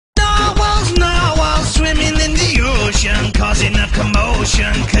a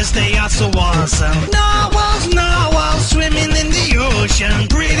commotion, cause they are so awesome. Narwhals swimming in the ocean.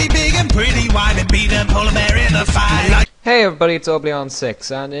 Pretty big and pretty wide, and beat a polar bear in a fight. Hey everybody, it's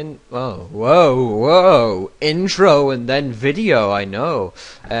Obleon6, and whoa, intro and then video, I know.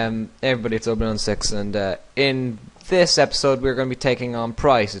 Hey everybody, it's Obleon6, and in this episode we're going to be taking on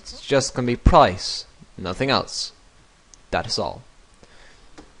Pryce. It's just going to be Pryce, nothing else. That is all.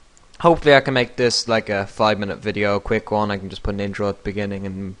 Hopefully I can make this like a 5-minute video, quick one. I can just put an intro at the beginning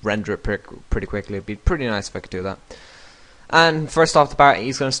and render it pretty quickly. It'd be pretty nice if I could do that. And first off the bat,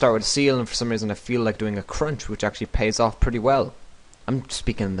 he's going to start with a seal, and for some reason I feel like doing a crunch, which actually pays off pretty well. I'm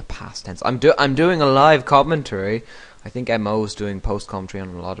speaking in the past tense. I'm doing a live commentary. I think MO's doing post commentary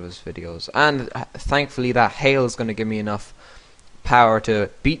on a lot of his videos, and thankfully that hail is going to give me enough power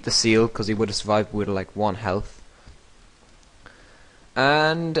to beat the seal, because he would have survived with like 1 health.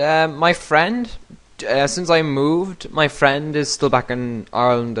 And my friend, since I moved, my friend is still back in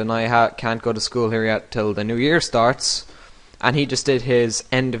Ireland, and I can't go to school here yet till the new year starts. And he just did his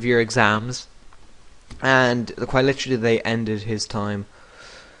end of year exams, and quite literally they ended his time.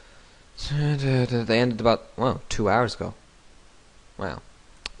 They ended about 2 hours ago. Wow.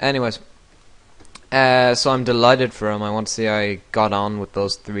 Anyways, so I'm delighted for him. I want to see how I got on with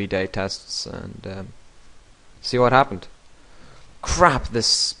those 3-day tests and see what happened. Crap!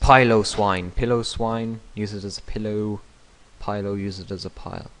 This pillow swine. Use it as a pillow. Pilo, use it as a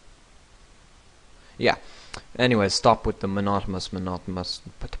pile. Yeah. Anyways, stop with the monotonous pitapotamus.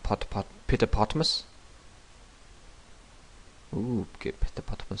 Ooh, get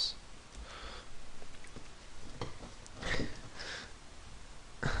pitapotamus.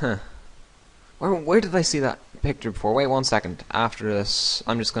 Huh. Where did I see that picture before? Wait 1 second. After this,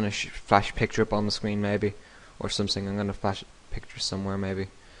 I'm just gonna flash a picture up on the screen, maybe, or something. I'm gonna flash a picture somewhere, maybe,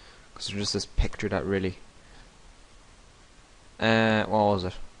 because there's just this picture that really. What was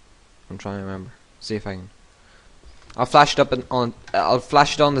it? I'm trying to remember. See if I can. I'll flash it up I'll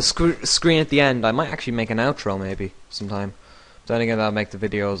flash it on the screen at the end. I might actually make an outro maybe sometime. But then again, that'll make the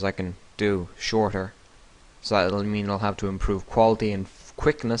videos I can do shorter. So that'll mean I'll have to improve quality and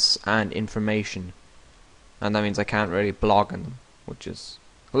quickness and information. And that means I can't really blog on them, which is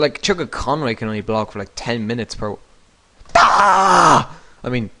like Chugga Conway can only blog for like 10 minutes per. Ah! I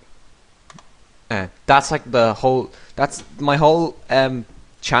mean, that's like the whole. That's my whole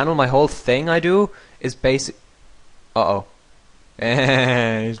channel. My whole thing I do is basic. He's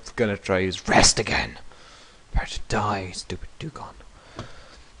gonna try his rest again. Better to die, stupid Dugong.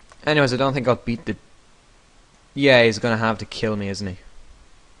 Anyways, I don't think I'll beat the. Yeah, he's gonna have to kill me, isn't he?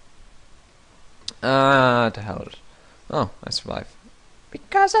 To hell with it. Oh, I survived.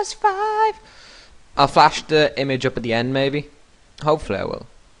 Because I survived. I'll flash the image up at the end, maybe. Hopefully I will.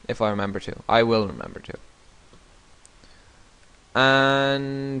 If I remember to. I will remember to.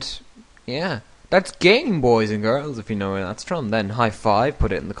 And yeah. That's game, boys and girls, if you know where that's from. Then high five,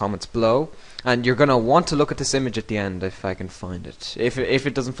 put it in the comments below. And you're going to want to look at this image at the end if I can find it. If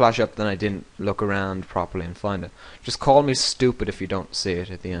it doesn't flash up, then I didn't look around properly and find it. Just call me stupid if you don't see it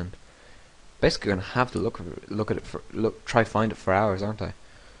at the end. Basically going to have to look at it try find it for hours, aren't I?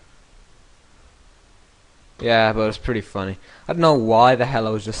 Yeah, but it's pretty funny. I don't know why the hell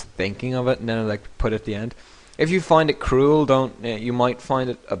I was just thinking of it and then I like put it at the end. If you find it cruel, you might find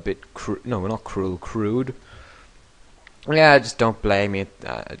it a bit no, not cruel, crude. Yeah, just don't blame me.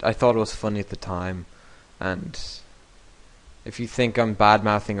 I thought it was funny at the time, and if you think I'm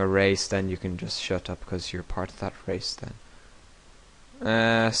bad-mouthing a race, then you can just shut up because you're part of that race then.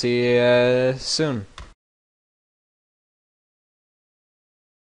 See you soon.